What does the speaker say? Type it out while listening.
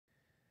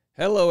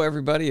Hello,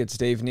 everybody. It's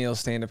Dave Neal,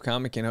 stand-up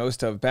comic and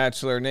host of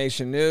Bachelor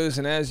Nation News.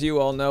 And as you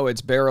all know,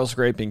 it's barrel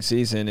scraping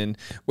season. And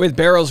with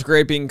barrel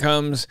scraping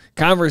comes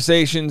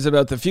conversations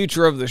about the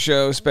future of the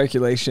show,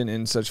 speculation,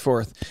 and such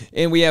forth.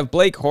 And we have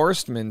Blake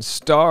Horstmann,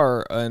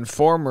 star and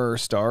former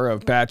star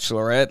of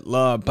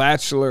Bachelorette,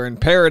 Bachelor in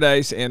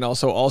Paradise, and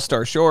also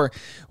All-Star Shore,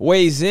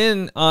 weighs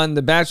in on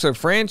the Bachelor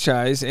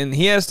franchise. And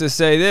he has to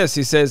say this.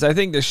 He says, I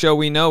think the show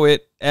we know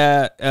it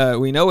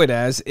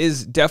as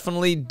is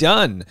definitely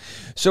done.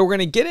 So we're going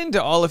to get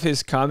into all of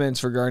his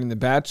comments regarding The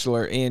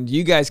Bachelor, and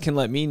you guys can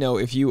let me know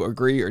if you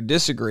agree or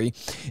disagree.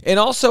 And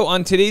also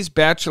on today's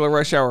Bachelor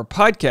Rush Hour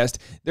podcast,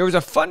 there was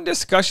a fun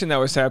discussion that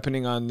was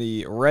happening on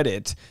the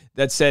Reddit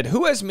that said,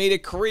 who has made a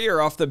career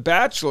off The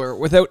Bachelor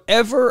without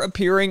ever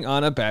appearing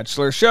on a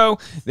Bachelor show?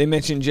 They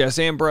mentioned Jess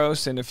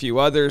Ambrose and a few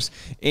others,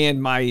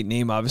 and my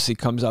name obviously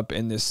comes up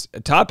in this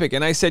topic.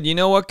 And I said, you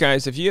know what,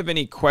 guys, if you have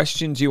any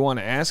questions you want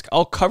to ask,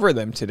 I'll cover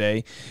them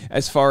today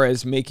as far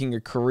as making a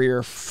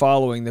career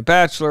following The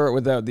Bachelor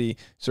without the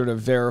sort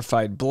of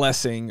verified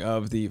blessing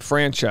of the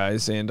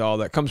franchise and all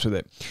that comes with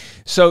it.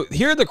 So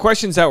here are the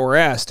questions that were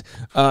asked,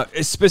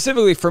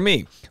 specifically for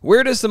me.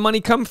 Where does the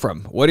money come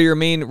from? What are your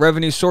main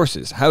revenue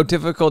sources? How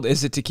difficult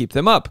is it to keep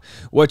them up?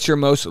 What's your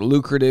most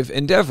lucrative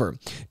endeavor?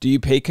 Do you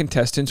pay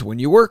contestants when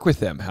you work with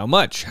them? How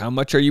much? How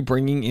much are you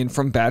bringing in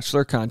from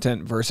Bachelor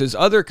content versus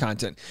other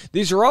content?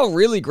 These are all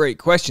really great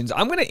questions.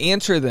 I'm going to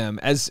answer them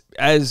as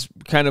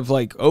kind of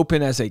like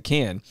open as I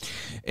can.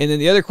 And then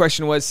the other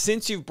question was,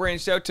 since you've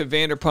branched out to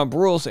Vanderpump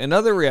Rules and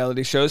other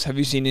reality shows, have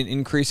you seen an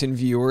increase in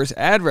viewers,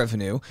 ad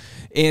revenue?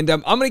 And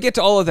I'm going to get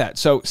to all of that.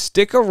 So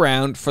stick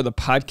around for the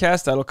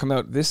podcast. That'll come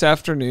out this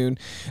afternoon.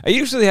 I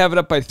usually have it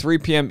up by 3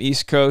 p.m.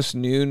 East Coast,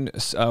 noon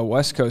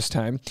West Coast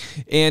time.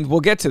 And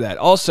we'll get to that.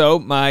 Also,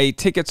 my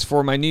tickets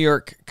for my New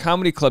York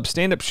Comedy Club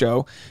stand-up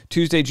show,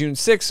 Tuesday, June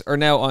 6th, are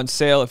now on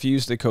sale. If you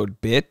use the code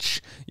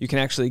BITCH, you can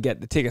actually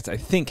get the tickets, I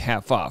think,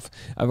 half off.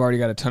 I've already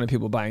got a ton of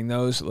people buying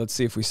those. Let's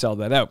see if we sell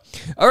that out.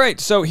 All right,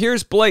 so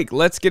here's Blake.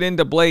 Let's get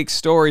into Blake's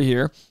story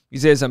here. He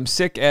says, I'm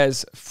sick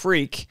as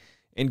freak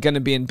and going to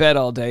be in bed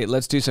all day.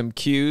 Let's do some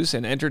Qs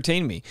and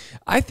entertain me.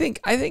 I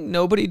think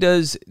nobody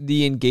does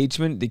the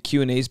engagement, the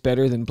Q&As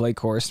better than Blake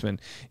Horstmann.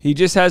 He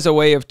just has a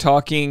way of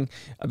talking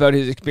about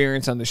his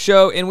experience on the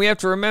show, and we have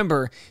to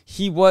remember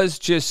he was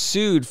just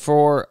sued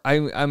for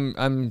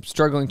I'm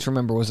struggling to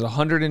remember, was it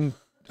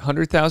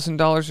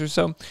 $100,000 or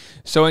so?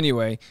 So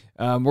anyway,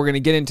 we're going to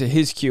get into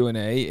his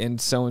Q&A,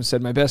 and someone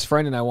said, my best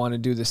friend and I want to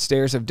do the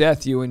stairs of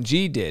death UNG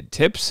did.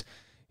 Tips?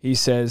 He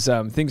says,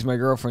 things my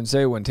girlfriend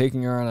say when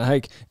taking her on a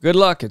hike. Good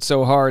luck. It's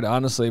so hard,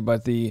 honestly,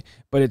 but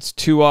it's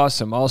too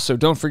awesome. Also,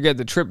 don't forget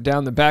the trip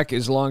down the back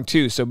is long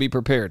too, so be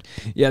prepared.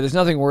 Yeah, there's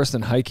nothing worse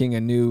than hiking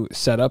a new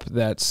setup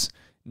that's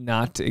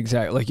not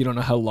exactly, like you don't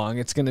know how long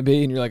it's going to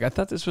be, and you're like, I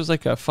thought this was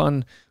like a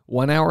fun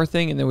 1 hour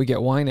thing, and then we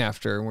get wine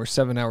after, and we're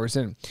 7 hours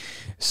in.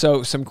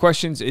 So some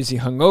questions. Is he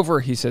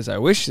hungover? He says, I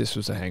wish this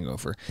was a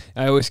hangover.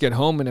 I always get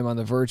home and I'm on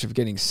the verge of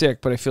getting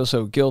sick, but I feel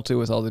so guilty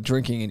with all the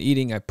drinking and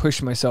eating. I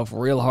push myself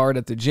real hard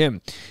at the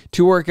gym.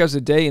 2 workouts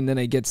a day, and then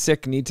I get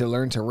sick, need to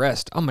learn to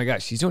rest. Oh my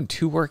gosh, he's doing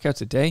 2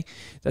 workouts a day?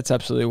 That's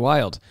absolutely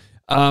wild.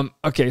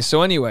 Okay,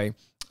 so anyway,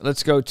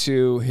 let's go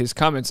to his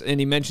comments,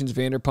 and he mentions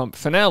Vanderpump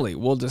finale.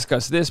 We'll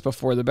discuss this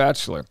before The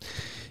Bachelor.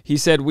 He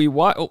said,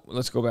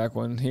 let's go back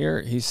one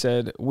here. He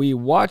said, we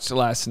watched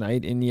last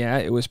night, and yeah,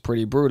 it was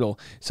pretty brutal.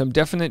 Some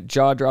definite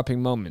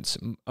jaw-dropping moments.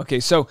 Okay,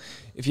 so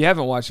if you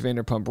haven't watched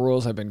Vanderpump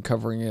Rules, I've been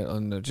covering it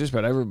on just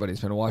about everybody's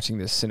been watching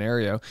this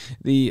scenario.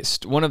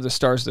 One of the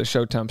stars of the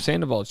show, Tom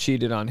Sandoval,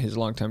 cheated on his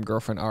longtime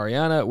girlfriend,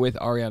 Ariana, with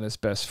Ariana's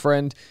best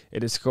friend.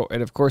 It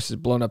of course, is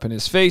blown up in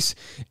his face,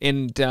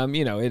 and,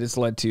 it has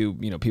led to,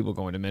 people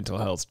going to mental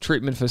health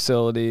treatment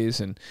facilities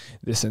and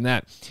this and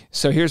that.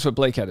 So here's what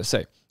Blake had to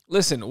say.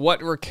 Listen,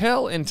 what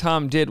Raquel and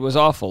Tom did was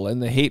awful, and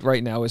the hate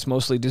right now is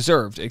mostly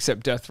deserved,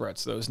 except death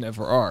threats. Those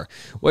never are.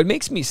 What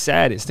makes me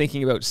sad is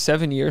thinking about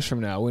 7 years from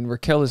now, when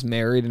Raquel is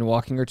married and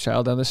walking her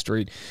child down the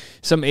street,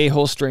 some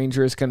a-hole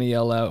stranger is going to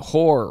yell out,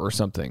 whore or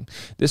something.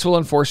 This will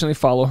unfortunately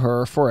follow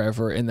her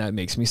forever, and that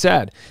makes me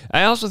sad.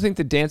 I also think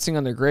the dancing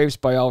on their graves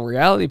by all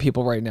reality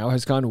people right now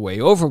has gone way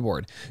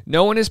overboard.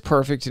 No one is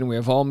perfect, and we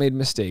have all made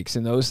mistakes,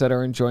 and those that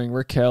are enjoying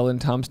Raquel and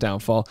Tom's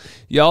downfall,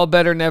 y'all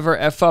better never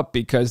F up,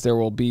 because there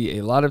will be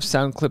a lot of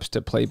sound clips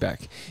to play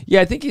back. Yeah,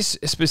 I think he's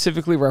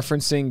specifically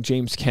referencing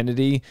James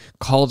Kennedy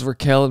called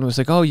Raquel and was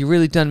like, oh, you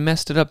really done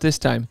messed it up this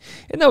time.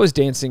 And that was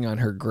dancing on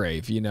her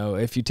grave.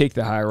 If you take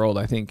the high road,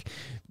 I think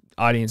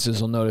audiences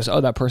will notice,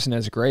 oh, that person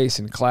has grace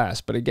and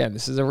class. But again,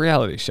 this is a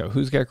reality show.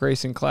 Who's got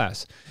grace and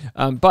class?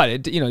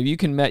 But you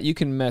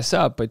can mess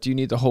up, but do you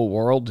need the whole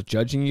world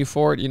judging you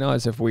for it?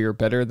 As if we are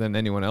better than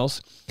anyone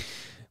else.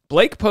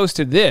 Blake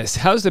posted this.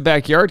 How's the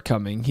backyard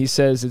coming? He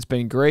says it's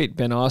been great,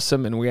 been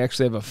awesome, and we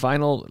actually have a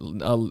final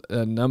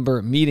number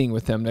meeting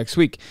with them next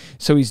week.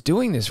 So he's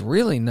doing this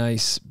really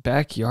nice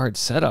backyard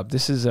setup.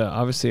 This is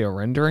obviously a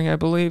rendering, I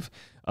believe.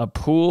 A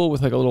pool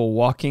with like a little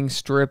walking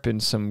strip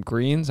and some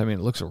greens. I mean,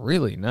 it looks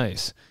really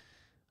nice.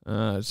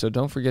 So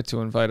don't forget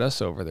to invite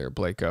us over there,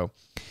 Blakeo.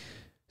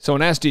 So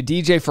when asked, do you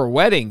DJ for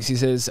weddings? He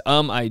says,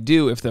 I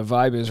do if the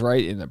vibe is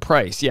right in the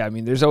price. Yeah, I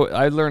mean,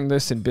 I learned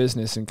this in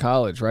business in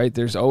college, right?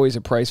 There's always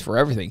a price for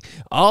everything.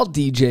 I'll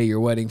DJ your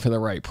wedding for the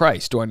right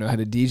price. Do I know how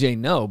to DJ?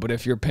 No, but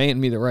if you're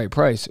paying me the right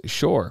price,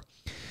 sure.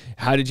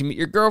 How did you meet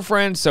your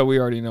girlfriend? So we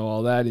already know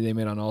all that. They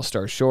met on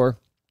All-Star Shore.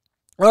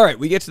 All right,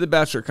 we get to the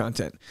Bachelor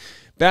content.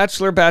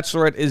 Bachelor,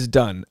 Bachelorette is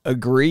done.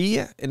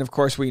 Agree? And of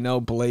course, we know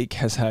Blake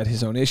has had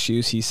his own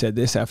issues. He said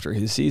this after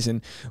his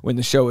season. When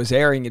the show was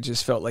airing, it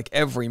just felt like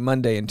every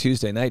Monday and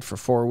Tuesday night for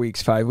 4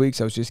 weeks, 5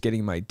 weeks, I was just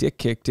getting my dick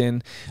kicked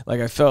in.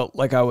 Like I felt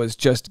like I was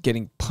just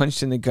getting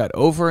punched in the gut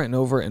over and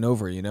over and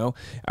over, you know?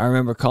 I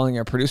remember calling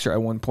our producer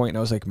at one point and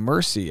I was like,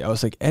 mercy. I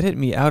was like, edit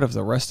me out of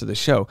the rest of the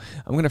show.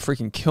 I'm going to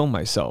freaking kill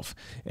myself.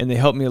 And they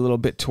helped me a little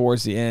bit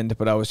towards the end,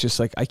 but I was just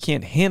like, I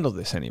can't handle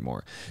this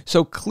anymore.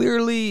 So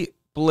clearly,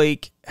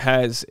 Blake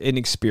has an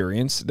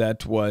experience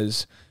that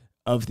was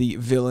of the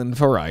villain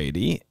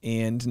variety,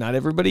 and not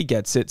everybody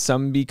gets it.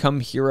 Some become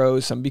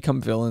heroes, some become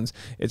villains.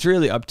 It's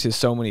really up to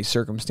so many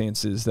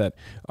circumstances that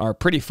are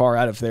pretty far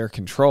out of their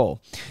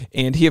control.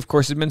 And he, of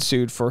course, has been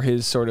sued for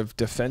his sort of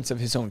defense of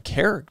his own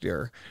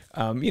character,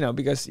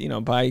 because,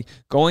 by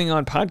going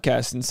on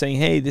podcasts and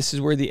saying, hey, this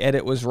is where the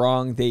edit was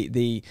wrong.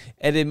 They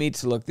edited me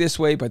to look this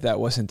way, but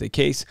that wasn't the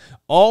case.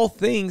 All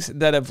things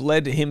that have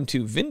led him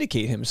to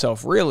vindicate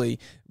himself, really.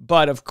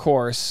 But, of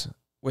course,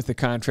 with the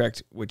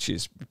contract, which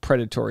is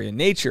predatory in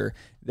nature,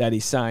 that he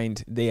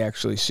signed, they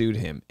actually sued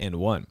him and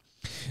won.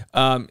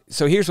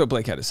 So here's what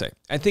Blake had to say.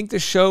 I think the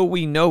show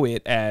we know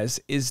it as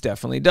is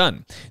definitely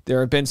done. There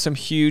have been some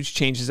huge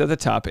changes at the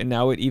top, and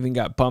now it even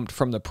got bumped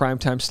from the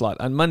primetime slot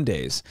on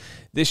Mondays.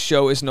 This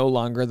show is no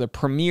longer the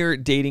premier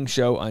dating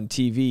show on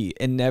TV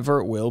and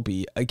never will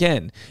be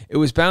again. It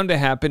was bound to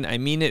happen. I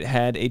mean, it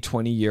had a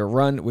 20-year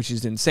run, which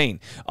is insane.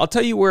 I'll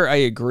tell you where I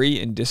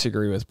agree and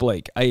disagree with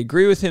Blake. I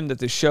agree with him that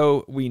the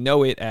show we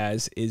know it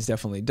as is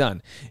definitely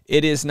done.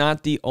 It is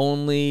not the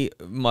only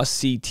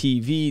must-see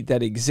TV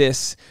that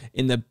exists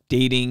in the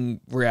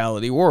dating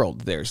reality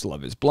world. There's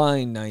Love is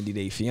Blind, 90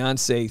 Day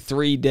Fiancé,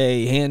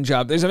 3-Day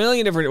Handjob. There's a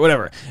million different,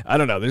 whatever. I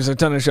don't know. There's a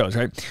ton of shows,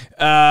 right?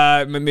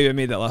 Maybe I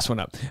made that last one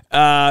up.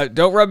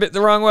 Don't rub it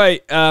the wrong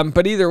way.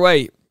 But either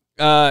way,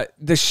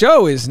 the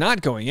show is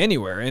not going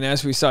anywhere. And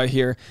as we saw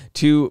here,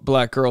 2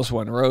 Black Girls,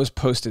 1 Rose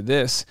posted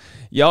this.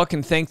 Y'all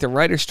can thank the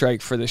writer's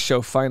strike for the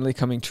show finally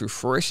coming to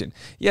fruition.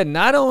 Yeah,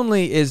 not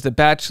only is The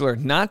Bachelor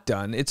not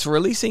done, it's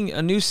releasing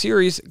a new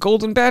series,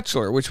 Golden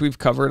Bachelor, which we've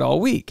covered all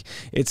week.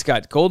 It's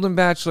got Golden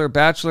Bachelor,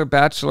 Bachelor,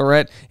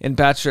 Bachelorette, and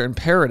Bachelor in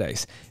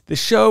Paradise. The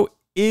show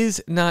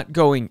is not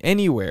going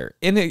anywhere.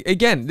 And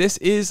again, this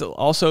is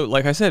also,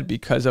 like I said,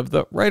 because of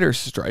the writer's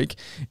strike.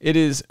 It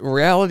is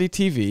reality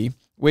TV,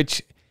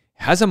 which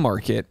has a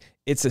market.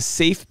 It's a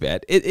safe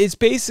bet. It's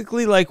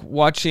basically like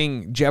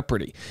watching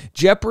Jeopardy.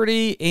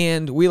 Jeopardy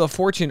and Wheel of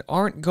Fortune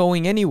aren't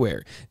going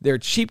anywhere. They're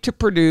cheap to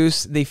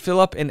produce. They fill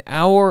up an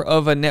hour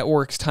of a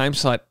network's time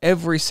slot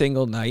every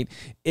single night.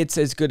 It's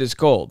as good as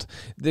gold.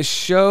 The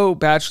show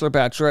Bachelor,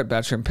 Bachelorette,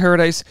 Bachelor in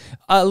Paradise,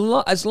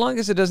 as long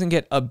as it doesn't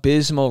get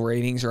abysmal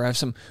ratings or have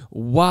some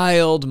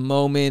wild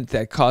moment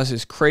that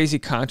causes crazy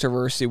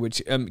controversy,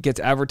 which gets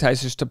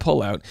advertisers to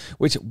pull out,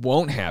 which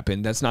won't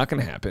happen. That's not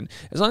going to happen.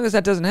 As long as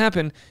that doesn't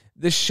happen,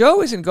 the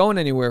show isn't going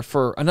anywhere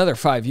for another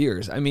 5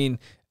 years. I mean,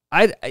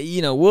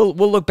 we'll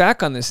look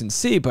back on this and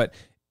see, but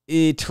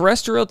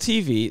terrestrial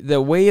TV,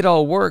 the way it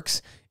all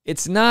works,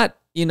 it's not,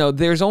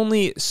 there's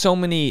only so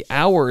many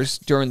hours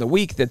during the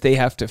week that they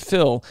have to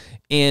fill,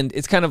 and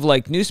it's kind of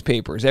like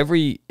newspapers.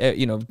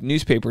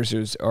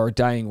 Newspapers are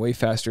dying way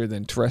faster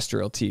than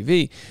terrestrial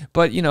TV,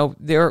 but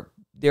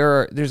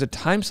there's a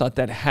time slot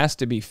that has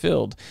to be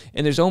filled,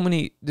 and there's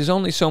only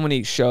so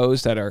many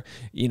shows that are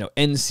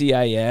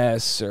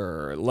NCIS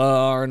or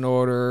Law and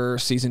Order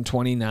season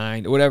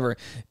 29 or whatever,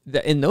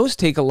 and those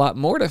take a lot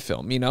more to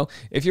film.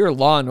 If you're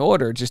Law and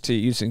Order, just to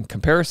use in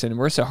comparison,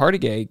 Marissa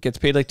Hargitay gets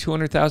paid like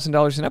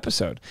 $200,000 an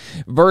episode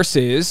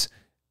versus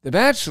The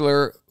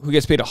Bachelor, who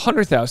gets paid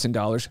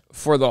 $100,000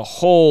 for the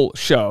whole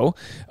show.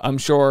 I'm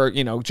sure,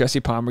 Jesse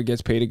Palmer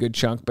gets paid a good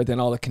chunk, but then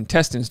all the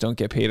contestants don't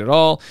get paid at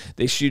all.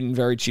 They shoot in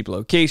very cheap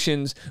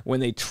locations. When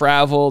they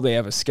travel, they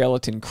have a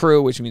skeleton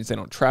crew, which means they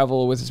don't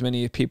travel with as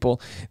many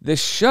people. The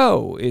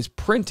show is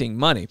printing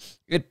money.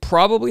 It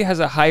probably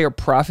has a higher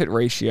profit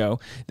ratio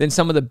than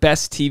some of the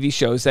best TV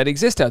shows that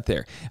exist out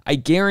there. I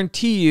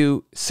guarantee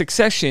you,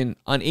 Succession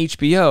on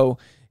HBO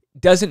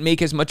doesn't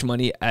make as much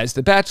money as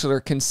The Bachelor,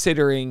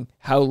 considering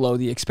how low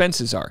the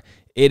expenses are.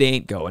 It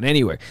ain't going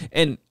anywhere.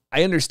 And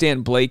I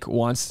understand Blake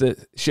wants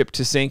the ship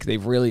to sink.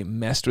 They've really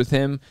messed with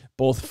him,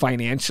 both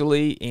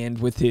financially and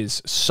with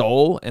his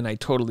soul, and I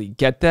totally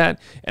get that.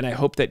 And I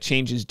hope that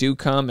changes do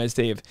come as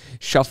they have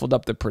shuffled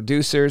up the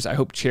producers. I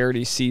hope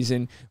Charity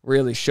season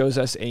really shows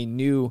us a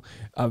new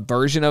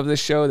version of the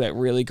show that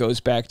really goes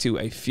back to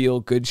a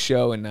feel-good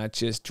show and not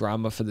just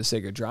drama for the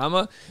sake of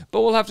drama.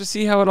 But we'll have to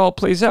see how it all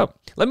plays out.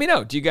 Let me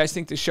know. Do you guys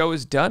think the show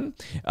is done?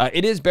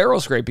 It is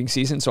barrel scraping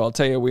season, so I'll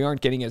tell you, we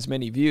aren't getting as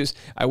many views.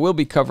 I will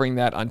be covering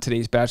that on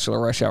today's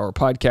Bachelor Rush Hour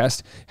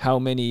podcast, how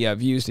many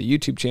views the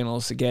YouTube channel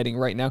is getting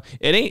right now.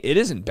 it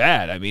isn't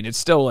bad. I mean, it's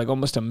still like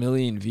almost 1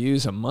 million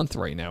views a month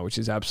right now, which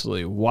is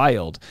absolutely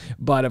wild.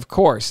 But of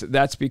course,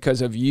 that's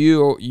because of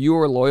your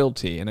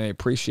loyalty, and I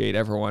appreciate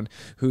everyone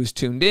who's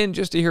tuned in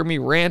just to hear me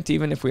rant,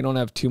 even if we don't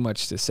have too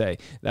much to say.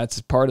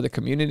 That's part of the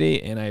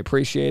community, and I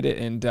appreciate it.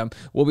 And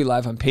we'll be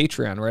live on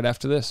Patreon right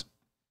after this.